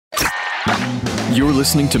You're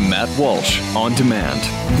listening to Matt Walsh On Demand.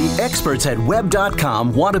 The experts at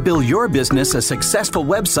Web.com want to build your business a successful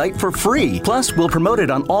website for free. Plus, we'll promote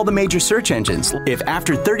it on all the major search engines. If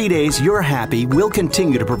after 30 days you're happy, we'll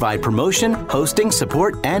continue to provide promotion, hosting,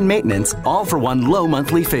 support, and maintenance, all for one low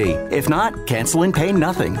monthly fee. If not, cancel and pay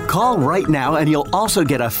nothing. Call right now and you'll also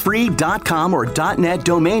get a free .com or .net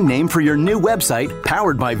domain name for your new website,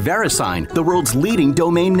 powered by VeriSign, the world's leading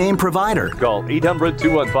domain name provider. Call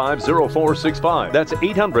 800-215-0465. That's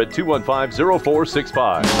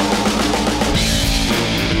 800-215-0465.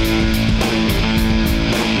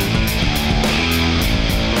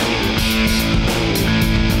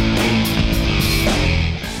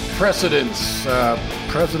 Precedents,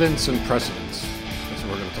 presidents and precedents. That's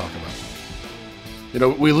what we're going to talk about. You know,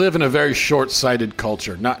 we live in a very short-sighted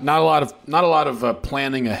culture. Not a lot of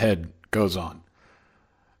planning ahead goes on.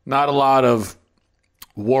 Not a lot of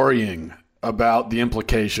worrying about the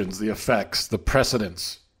implications, the effects, the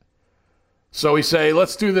precedents. So we say,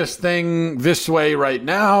 let's do this thing this way right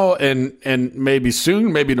now, and maybe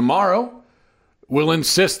soon, maybe tomorrow, we'll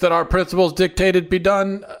insist that our principles dictated be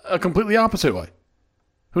done a completely opposite way.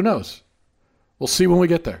 Who knows? We'll see when we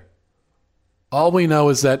get there. All we know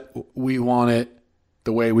is that we want it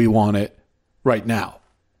the way we want it right now.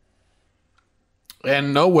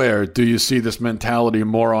 And nowhere do you see this mentality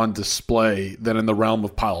more on display than in the realm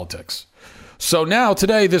of politics. So now,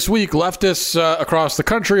 today, this week, leftists across the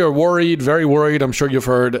country are worried, very worried. I'm sure you've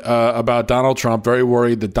heard about Donald Trump, very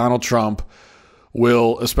worried that Donald Trump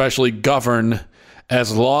will especially govern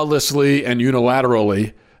as lawlessly and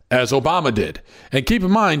unilaterally as Obama did. And keep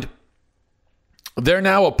in mind, they're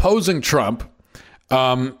now opposing Trump,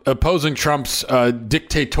 opposing Trump's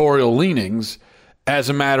dictatorial leanings as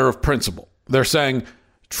a matter of principle. They're saying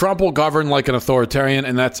Trump will govern like an authoritarian,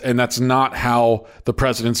 and that's not how the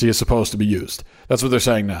presidency is supposed to be used. That's what they're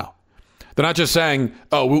saying now. They're not just saying,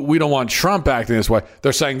 oh, we don't want Trump acting this way.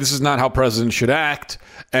 They're saying this is not how presidents should act,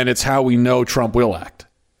 and it's how we know Trump will act.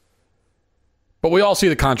 But we all see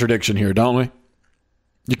the contradiction here, don't we?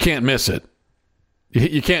 You can't miss it.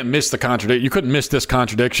 You can't miss the contradiction. You couldn't miss this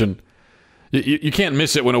contradiction. You can't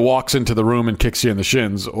miss it when it walks into the room and kicks you in the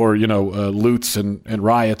shins, or, loots and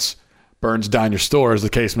riots, burns down your store, as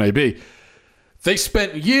the case may be. They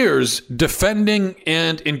spent years defending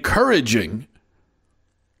and encouraging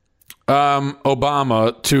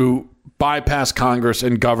Obama to bypass Congress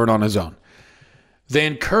and govern on his own. They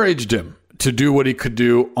encouraged him to do what he could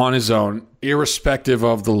do on his own, irrespective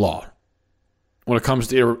of the law. When it comes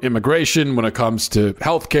to immigration, when it comes to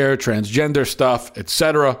healthcare, transgender stuff,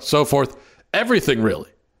 etc., so forth, everything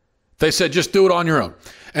really. They said, just do it on your own.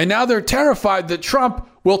 And now they're terrified that Trump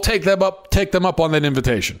will take them up on that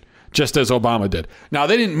invitation, just as Obama did. Now,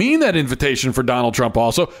 they didn't mean that invitation for Donald Trump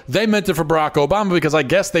also. They meant it for Barack Obama, because I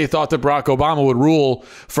guess they thought that Barack Obama would rule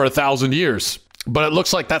for 1,000 years. But it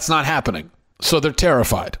looks like that's not happening. So they're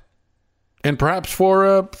terrified. And perhaps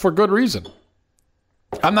for good reason.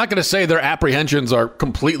 I'm not going to say their apprehensions are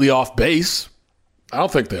completely off base. I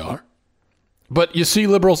don't think they are. But you see,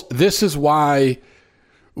 liberals, this is why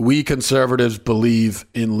we conservatives believe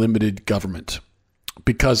in limited government.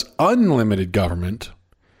 Because unlimited government,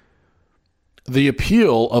 the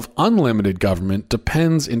appeal of unlimited government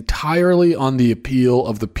depends entirely on the appeal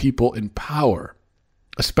of the people in power,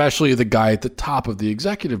 especially the guy at the top of the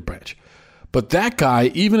executive branch. But that guy,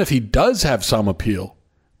 even if he does have some appeal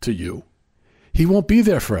to you, he won't be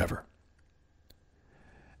there forever.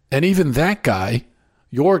 And even that guy,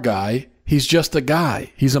 your guy, he's just a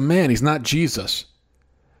guy. He's a man. He's not Jesus.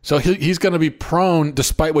 So he's going to be prone,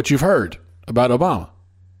 despite what you've heard about Obama.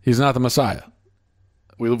 He's not the Messiah.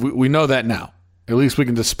 We know that now. At least we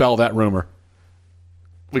can dispel that rumor.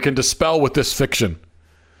 We can dispel with this fiction,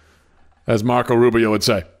 as Marco Rubio would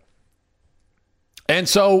say. And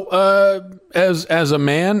so, as a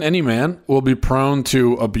man, any man will be prone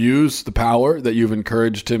to abuse the power that you've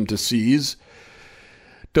encouraged him to seize.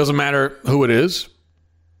 Doesn't matter who it is.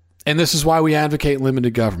 And this is why we advocate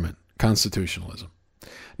limited government, constitutionalism.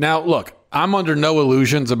 Now, look, I'm under no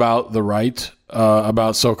illusions about the right,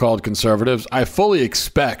 about so-called conservatives. I fully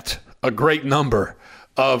expect a great number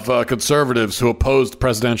of conservatives who opposed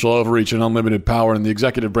presidential overreach and unlimited power in the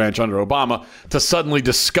executive branch under Obama to suddenly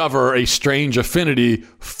discover a strange affinity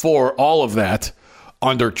for all of that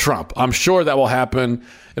under Trump. I'm sure that will happen.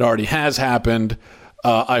 It already has happened.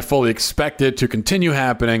 I fully expect it to continue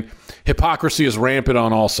happening. Hypocrisy is rampant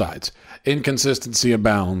on all sides. Inconsistency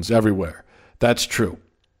abounds everywhere. That's true.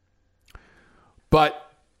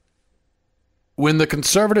 But when the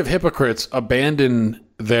conservative hypocrites abandon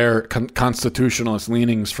their constitutionalist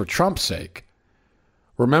leanings for Trump's sake,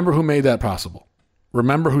 remember who made that possible.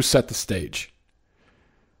 Remember who set the stage.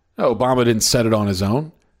 No, Obama didn't set it on his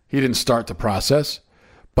own. He didn't start the process.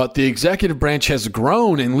 But the executive branch has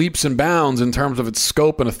grown in leaps and bounds in terms of its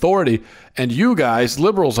scope and authority. And you guys,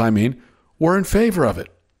 liberals, I mean, were in favor of it.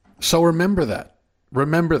 So remember that.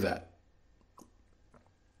 Remember that.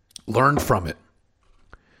 Learn from it.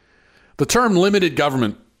 The term limited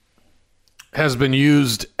government has been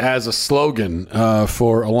used as a slogan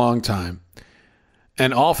for a long time,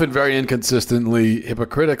 and often very inconsistently,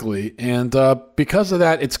 hypocritically. And because of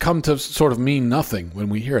that, it's come to sort of mean nothing when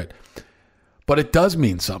we hear it. But it does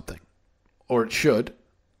mean something, or it should.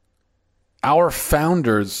 Our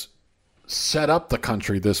founders set up the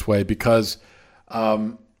country this way because,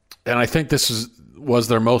 and I think this was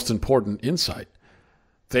their most important insight.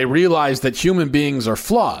 They realized that human beings are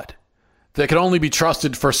flawed. They can only be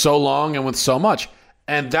trusted for so long and with so much.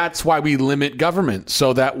 And that's why we limit government.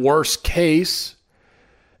 So that worst case,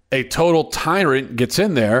 a total tyrant gets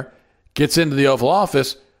in there, gets into the Oval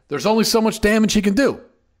Office, there's only so much damage he can do.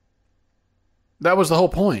 That was the whole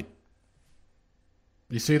point.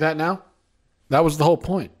 You see that now? That was the whole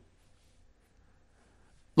point.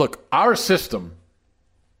 Look, our system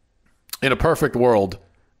in a perfect world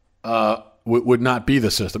would not be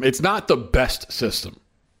the system. It's not the best system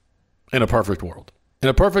in a perfect world. In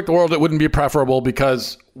a perfect world, it wouldn't be preferable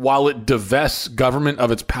because while it divests government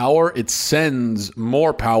of its power, it sends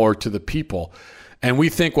more power to the people. And we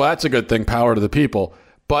think, well, that's a good thing, power to the people.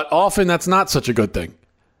 But often that's not such a good thing.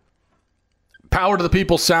 Power to the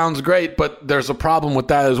people sounds great, but there's a problem with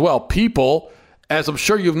that as well. People, as I'm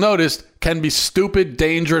sure you've noticed, can be stupid,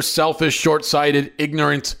 dangerous, selfish, short-sighted,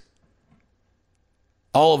 ignorant,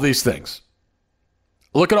 all of these things.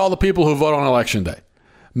 Look at all the people who vote on Election Day.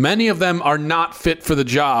 Many of them are not fit for the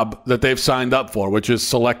job that they've signed up for, which is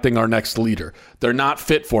selecting our next leader. They're not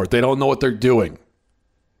fit for it. They don't know what they're doing.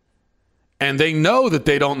 And they know that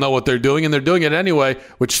they don't know what they're doing, and they're doing it anyway,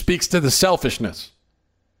 which speaks to the selfishness.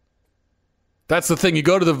 That's the thing. You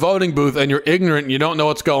go to the voting booth and you're ignorant and you don't know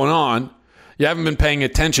what's going on. You haven't been paying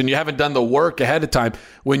attention. You haven't done the work ahead of time.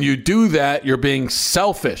 When you do that, you're being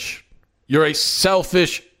selfish. You're a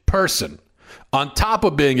selfish person on top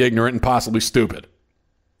of being ignorant and possibly stupid.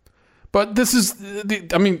 But this is,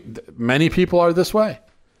 many people are this way.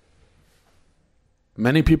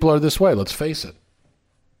 Many people are this way, let's face it.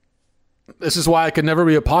 This is why I could never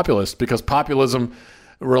be a populist, because populism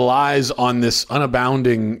relies on this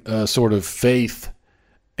unabounding sort of faith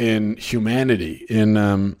in humanity, in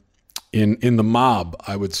the mob,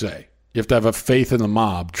 I would say. You have to have a faith in the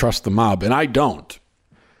mob, trust the mob, and I don't.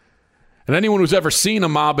 And anyone who's ever seen a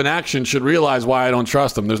mob in action should realize why I don't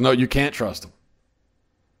trust them. You can't trust them.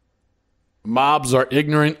 Mobs are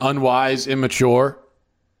ignorant, unwise, immature.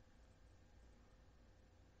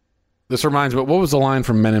 This reminds me, what was the line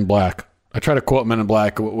from Men in Black? I try to quote Men in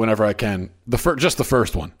Black whenever I can. Just the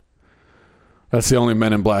first one. That's the only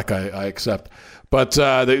Men in Black I accept. But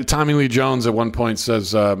Tommy Lee Jones at one point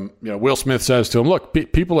says, Will Smith says to him, look,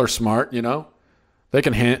 people are smart, They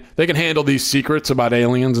can handle these secrets about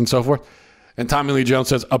aliens and so forth. And Tommy Lee Jones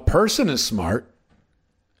says, a person is smart.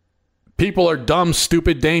 People are dumb,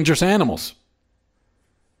 stupid, dangerous animals.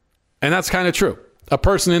 And that's kind of true. A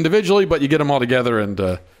person individually, but you get them all together and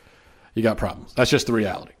you got problems. That's just the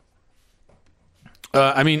reality.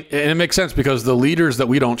 And it makes sense because the leaders that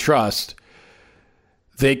we don't trust,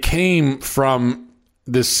 they came from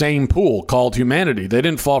this same pool called humanity. They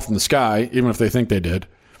didn't fall from the sky, even if they think they did,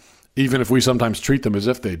 even if we sometimes treat them as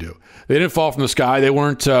if they do. They didn't fall from the sky. They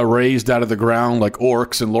weren't raised out of the ground like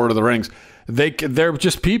orcs in Lord of the Rings. They're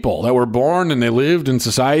just people that were born and they lived in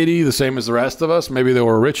society the same as the rest of us. Maybe they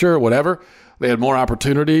were richer, whatever. They had more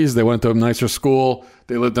opportunities. They went to a nicer school.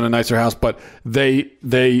 They lived in a nicer house, but they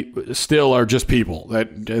still are just people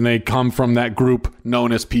and they come from that group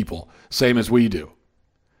known as people, same as we do.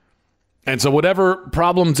 And so whatever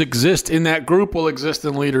problems exist in that group will exist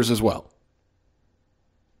in leaders as well.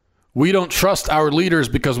 We don't trust our leaders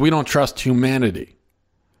because we don't trust humanity,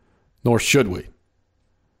 nor should we.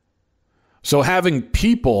 So having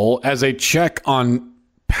people as a check on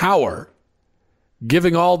power,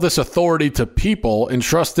 giving all this authority to people,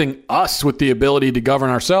 entrusting us with the ability to govern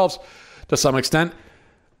ourselves to some extent,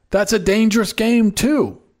 that's a dangerous game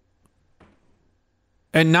too.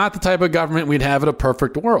 And not the type of government we'd have in a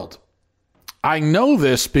perfect world. I know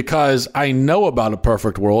this because I know about a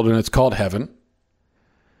perfect world, and it's called heaven.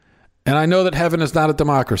 And I know that heaven is not a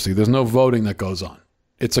democracy. There's no voting that goes on.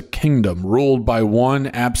 It's a kingdom ruled by one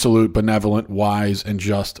absolute, benevolent, wise, and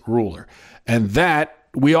just ruler. And that,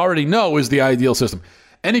 we already know, is the ideal system.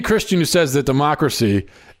 Any Christian who says that democracy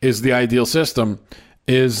is the ideal system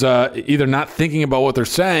is either not thinking about what they're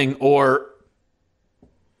saying or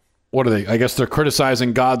what are they? I guess they're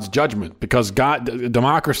criticizing God's judgment because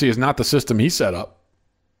democracy is not the system he set up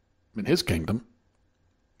in his kingdom.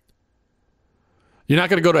 You're not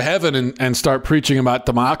going to go to heaven and start preaching about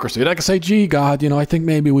democracy. You're not going to say, gee, God, I think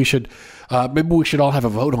maybe we should all have a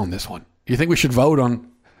vote on this one. You think we should vote on?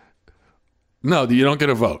 No, you don't get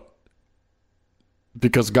a vote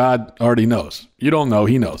because God already knows. You don't know,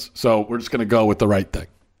 he knows. So we're just going to go with the right thing.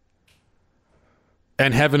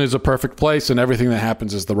 And heaven is a perfect place and everything that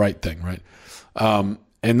happens is the right thing, right?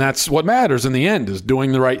 And that's what matters in the end, is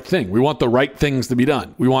doing the right thing. We want the right things to be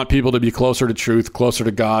done. We want people to be closer to truth, closer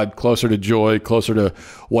to God, closer to joy, closer to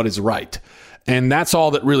what is right. And that's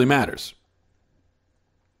all that really matters.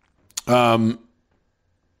 And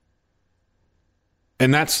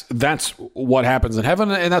that's what happens in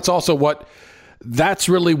heaven. And that's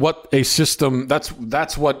really what a system,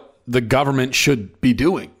 that's what the government should be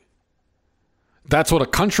doing. That's what a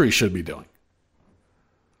country should be doing.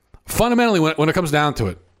 Fundamentally, when it comes down to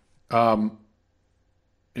it,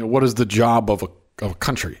 what is the job of a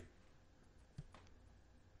country?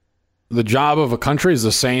 The job of a country is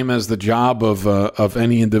the same as the job of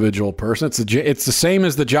any individual person. It's the same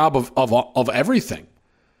as the job of everything,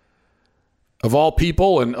 of all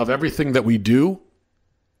people and of everything that we do.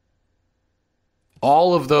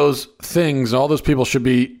 All of those things, all those people should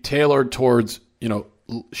be tailored towards,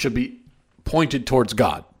 should be pointed towards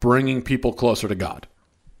God, bringing people closer to God.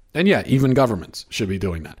 And yeah, even governments should be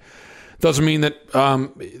doing that. Doesn't mean that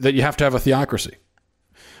that you have to have a theocracy.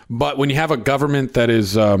 But when you have a government that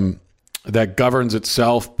is that governs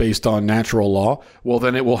itself based on natural law, well,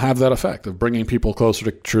 then it will have that effect of bringing people closer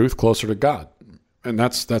to truth, closer to God. And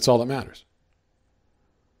that's all that matters.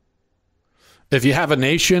 If you have a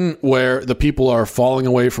nation where the people are falling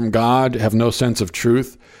away from God, have no sense of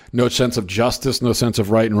truth, no sense of justice, no sense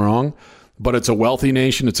of right and wrong, but it's a wealthy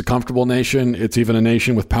nation, it's a comfortable nation, it's even a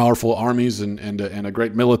nation with powerful armies and a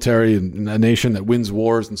great military, and a nation that wins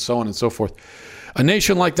wars and so on and so forth. A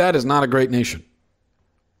nation like that is not a great nation.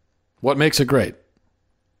 What makes it great?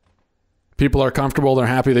 People are comfortable, they're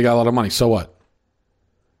happy, they got a lot of money. So what?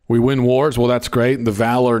 We win wars, well, that's great. The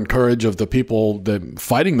valor and courage of the people that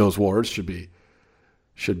fighting those wars should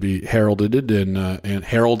be heralded and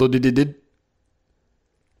heralded.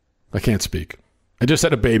 I can't speak. I just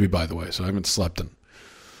had a baby, by the way, so I haven't slept in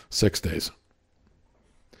 6 days.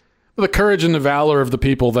 But the courage and the valor of the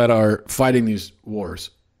people that are fighting these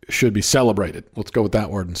wars should be celebrated. Let's go with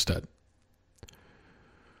that word instead.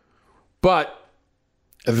 But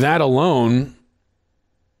that alone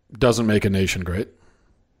doesn't make a nation great,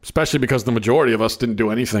 especially because the majority of us didn't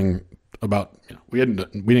do anything about, we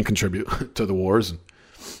didn't contribute to the wars, and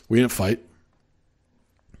we didn't fight.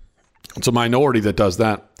 It's a minority that does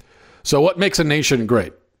that. So what makes a nation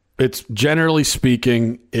great? It's generally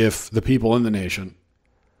speaking, if the people in the nation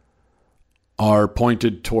are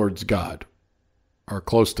pointed towards God, are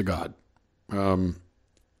close to God. And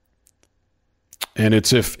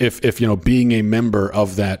it's if being a member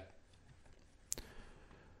of that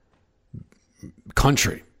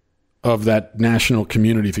country, of that national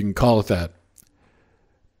community, if you can call it that,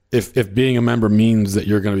 if being a member means that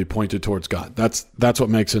you're going to be pointed towards God, that's what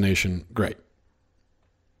makes a nation great.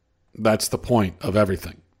 That's the point of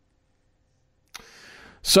everything.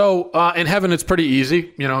 So in heaven, it's pretty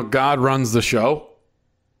easy. God runs the show.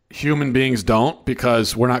 Human beings don't,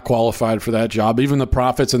 because we're not qualified for that job. Even the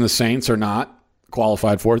prophets and the saints are not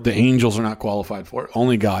qualified for it. The angels are not qualified for it.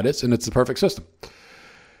 Only God is, and it's the perfect system.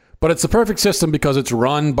 But it's the perfect system because it's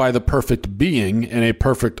run by the perfect being in a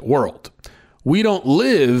perfect world. We don't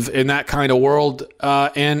live in that kind of world,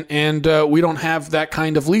 and we don't have that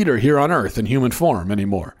kind of leader here on earth in human form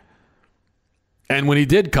anymore. And when he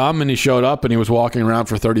did come and he showed up and he was walking around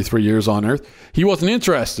for 33 years on earth, he wasn't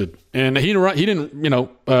interested. And he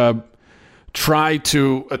didn't try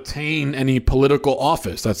to attain any political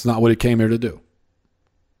office. That's not what he came here to do.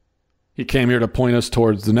 He came here to point us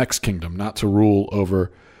towards the next kingdom, not to rule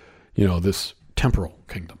over, this temporal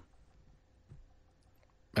kingdom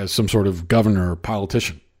as some sort of governor or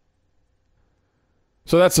politician.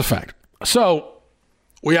 So that's the fact. So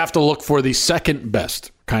we have to look for the second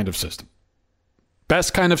best kind of system.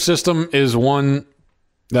 Best kind of system is one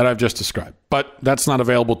that I've just described, but that's not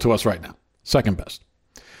available to us right now. Second best.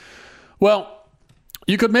 Well,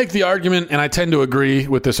 you could make the argument, and I tend to agree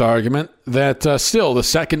with this argument, that still the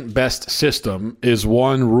second best system is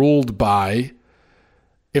one ruled by,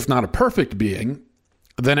 if not a perfect being,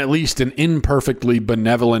 then at least an imperfectly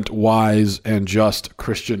benevolent, wise, and just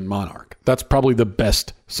Christian monarch. That's probably the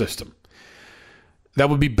best system. That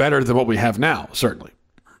would be better than what we have now, certainly.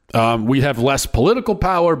 We'd have less political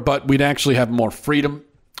power, but we'd actually have more freedom.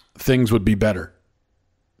 Things would be better.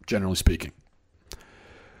 generally speaking.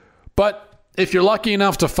 But if you're lucky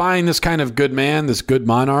enough to find this kind of good man, this good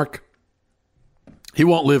monarch, he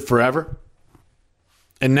won't live forever.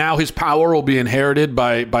 And now his power will be inherited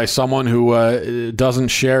by someone who doesn't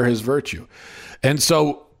share his virtue. And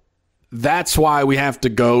so that's why we have to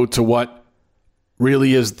go to what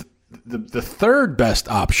really is the third best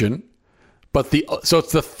option. So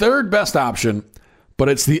it's the third best option, but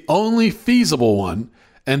it's the only feasible one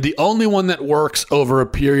and the only one that works over a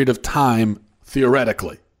period of time,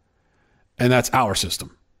 theoretically. And that's our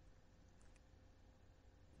system.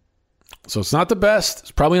 So it's not the best.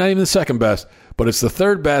 It's probably not even the second best, but it's the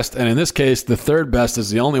third best. And in this case, the third best is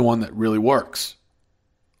the only one that really works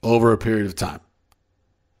over a period of time.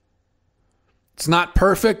 It's not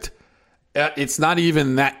perfect. It's not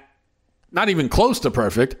even close to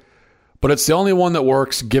perfect, but it's the only one that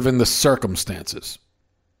works given the circumstances.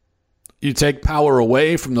 You take power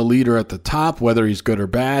away from the leader at the top, whether he's good or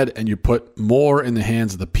bad, and you put more in the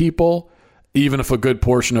hands of the people, even if a good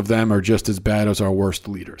portion of them are just as bad as our worst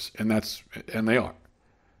leaders. And they are.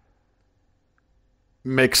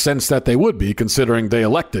 Makes sense that they would be, considering they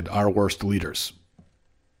elected our worst leaders.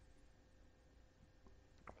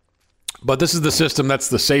 But this is the system that's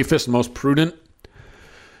the safest, most prudent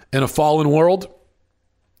in a fallen world.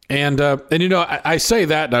 And I say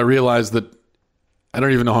that and I realize that I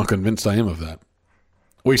don't even know how convinced I am of that.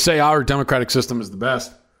 We say our democratic system is the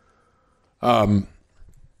best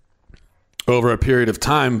over a period of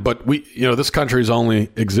time, but this country's only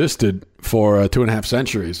existed for 2.5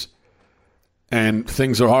 centuries, and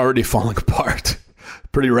things are already falling apart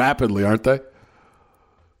pretty rapidly, aren't they?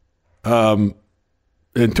 And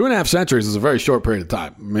 2.5 centuries is a very short period of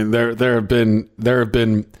time. I mean, there have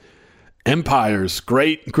been empires,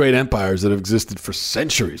 great empires that have existed for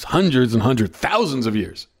centuries, hundreds and hundreds, thousands of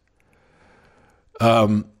years.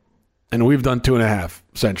 And we've done 2.5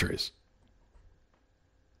 centuries.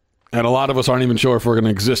 And a lot of us aren't even sure if we're going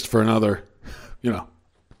to exist for another, we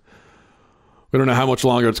don't know how much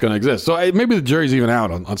longer it's going to exist. So maybe the jury's even out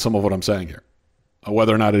on some of what I'm saying here,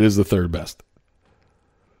 whether or not it is the third best.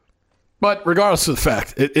 But regardless of the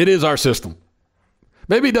fact, it is our system.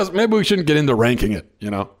 Maybe we shouldn't get into ranking it,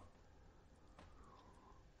 I don't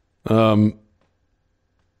know.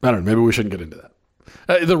 Maybe we shouldn't get into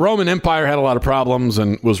that. The Roman Empire had a lot of problems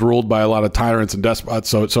and was ruled by a lot of tyrants and despots.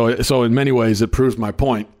 So in many ways, it proves my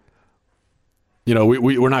point.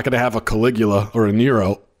 We're not going to have a Caligula or a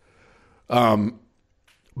Nero.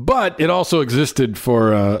 But it also existed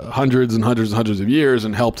for hundreds and hundreds and hundreds of years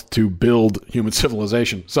and helped to build human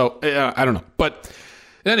civilization. So I don't know. But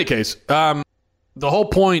in any case, the whole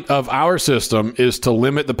point of our system is to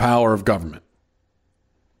limit the power of government.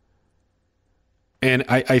 And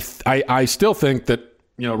I still think that,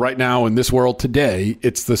 right now in this world today,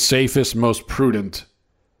 it's the safest, most prudent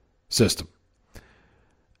system.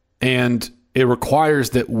 And it requires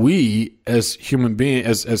that we as human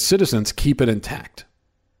beings, as citizens, keep it intact.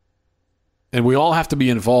 And we all have to be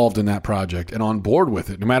involved in that project and on board with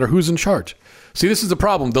it, no matter who's in charge. See, this is the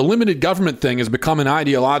problem. The limited government thing has become an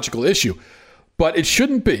ideological issue, but it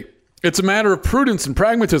shouldn't be. It's a matter of prudence and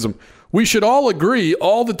pragmatism. We should all agree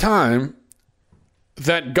all the time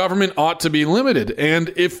that government ought to be limited.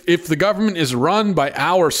 And if the government is run by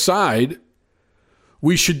our side,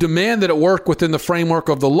 we should demand that it work within the framework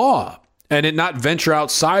of the law and it not venture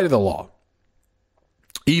outside of the law,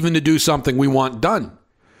 even to do something we want done.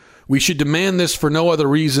 We should demand this for no other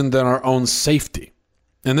reason than our own safety.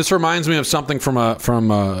 And this reminds me of something from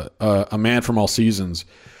a Man from All Seasons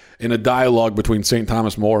in a dialogue between St.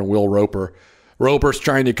 Thomas More and Will Roper. Roper's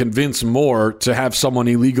trying to convince More to have someone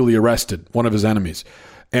illegally arrested, one of his enemies.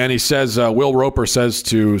 And he says, Will Roper says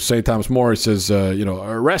to St. Thomas More, he says,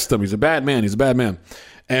 arrest him. He's a bad man. He's a bad man.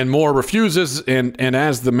 And More refuses. And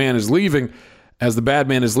as the bad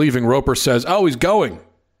man is leaving, Roper says, oh, he's going.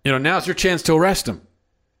 Now's your chance to arrest him.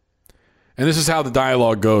 And this is how the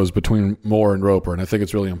dialogue goes between More and Roper. And I think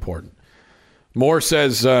it's really important. More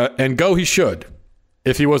says, and go he should,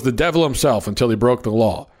 if he was the devil himself until he broke the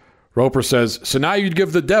law. Roper says, so now you'd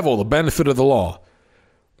give the devil the benefit of the law.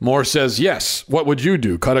 More says, yes. What would you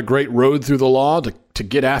do? Cut a great road through the law to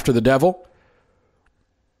get after the devil?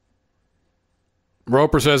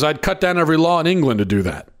 Roper says, I'd cut down every law in England to do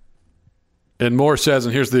that. And More says,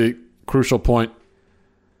 and here's the crucial point.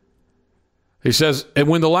 He says, and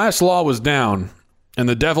when the last law was down and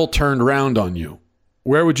the devil turned round on you,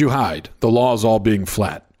 where would you hide? The laws all being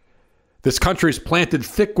flat. This country's planted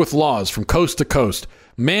thick with laws from coast to coast.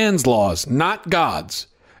 Man's laws, not God's.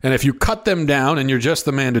 And if you cut them down and you're just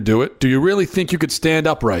the man to do it, do you really think you could stand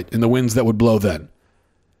upright in the winds that would blow then?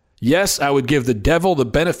 Yes, I would give the devil the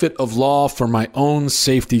benefit of law for my own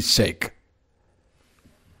safety's sake.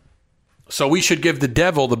 So we should give the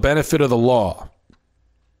devil the benefit of the law.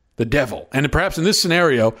 The devil. And perhaps in this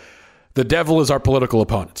scenario, the devil is our political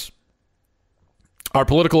opponents. Our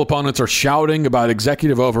political opponents are shouting about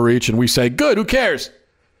executive overreach, and we say, good, who cares?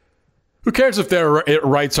 Who cares if their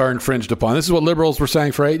rights are infringed upon? This is what liberals were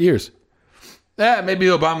saying for 8 years. Maybe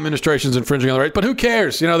the Obama administration's infringing on the rights, but who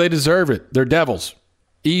cares? They deserve it. They're devils,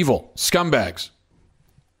 evil, scumbags,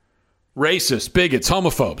 racists, bigots,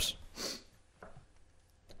 homophobes.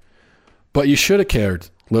 But you should have cared,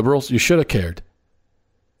 liberals. You should have cared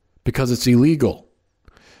because it's illegal.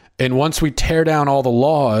 And once we tear down all the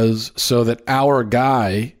laws so that our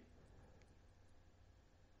guy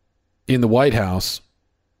in the White House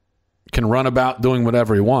can run about doing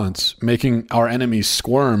whatever he wants, making our enemies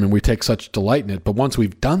squirm, and we take such delight in it. But once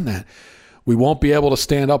we've done that, we won't be able to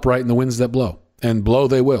stand upright in the winds that blow. And blow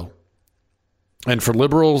they will. And for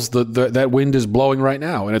liberals, that wind is blowing right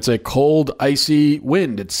now. And it's a cold, icy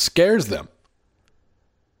wind. It scares them.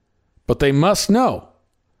 But they must know.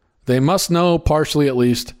 They must know, partially at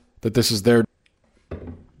least, that this is their...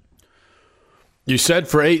 You said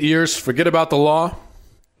for 8 years, forget about the law.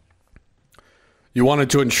 You wanted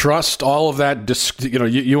to entrust all of that,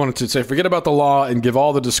 you wanted to say, forget about the law and give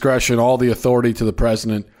all the discretion, all the authority to the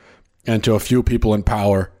president and to a few people in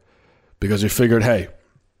power because you figured, hey,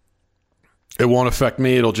 it won't affect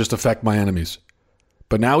me. It'll just affect my enemies.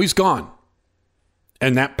 But now he's gone.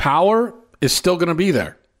 And that power is still going to be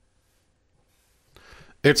there.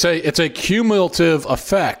 It's a cumulative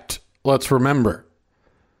effect. Let's remember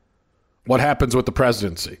what happens with the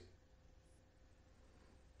presidency.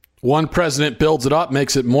 One president builds it up,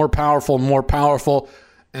 makes it more powerful,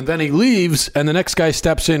 and then he leaves, and the next guy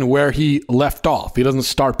steps in where he left off. He doesn't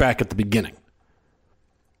start back at the beginning.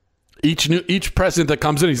 Each president that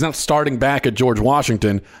comes in, he's not starting back at George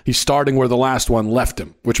Washington. He's starting where the last one left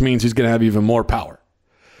him, which means he's going to have even more power.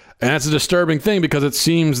 And that's a disturbing thing because it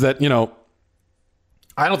seems that,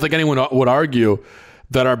 I don't think anyone would argue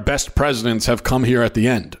that our best presidents have come here at the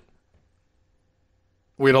end.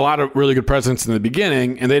 We had a lot of really good presidents in the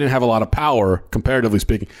beginning, and they didn't have a lot of power, comparatively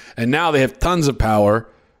speaking. And now they have tons of power,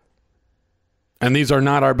 and these are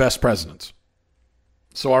not our best presidents.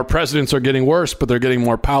 So our presidents are getting worse, but they're getting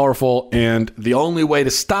more powerful, and the only way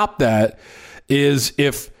to stop that is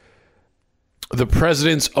if the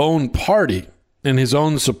president's own party and his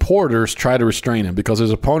own supporters try to restrain him, because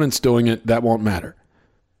his opponents doing it, that won't matter.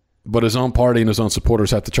 But his own party and his own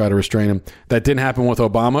supporters have to try to restrain him. That didn't happen with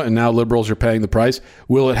Obama, and now liberals are paying the price.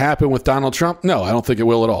 Will it happen with Donald Trump? No, I don't think it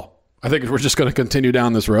will at all. I think we're just going to continue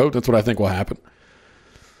down this road. That's what I think will happen.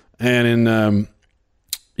 And in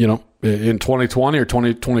 2020 or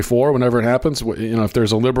 2024, whenever it happens, if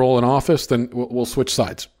there's a liberal in office, then we'll switch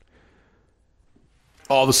sides.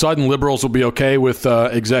 All of a sudden, liberals will be okay with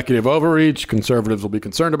executive overreach. Conservatives will be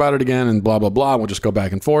concerned about it again, and blah, blah, blah. We'll just go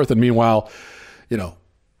back and forth. And meanwhile,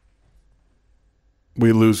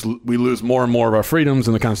 we lose more and more of our freedoms,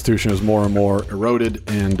 and the Constitution is more and more eroded,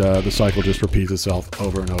 and the cycle just repeats itself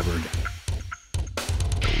over and over again.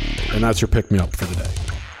 And that's your pick-me-up for the day.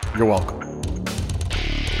 You're welcome.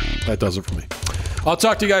 That does it for me. I'll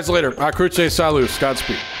talk to you guys later. A cruce salus.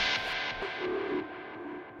 Godspeed.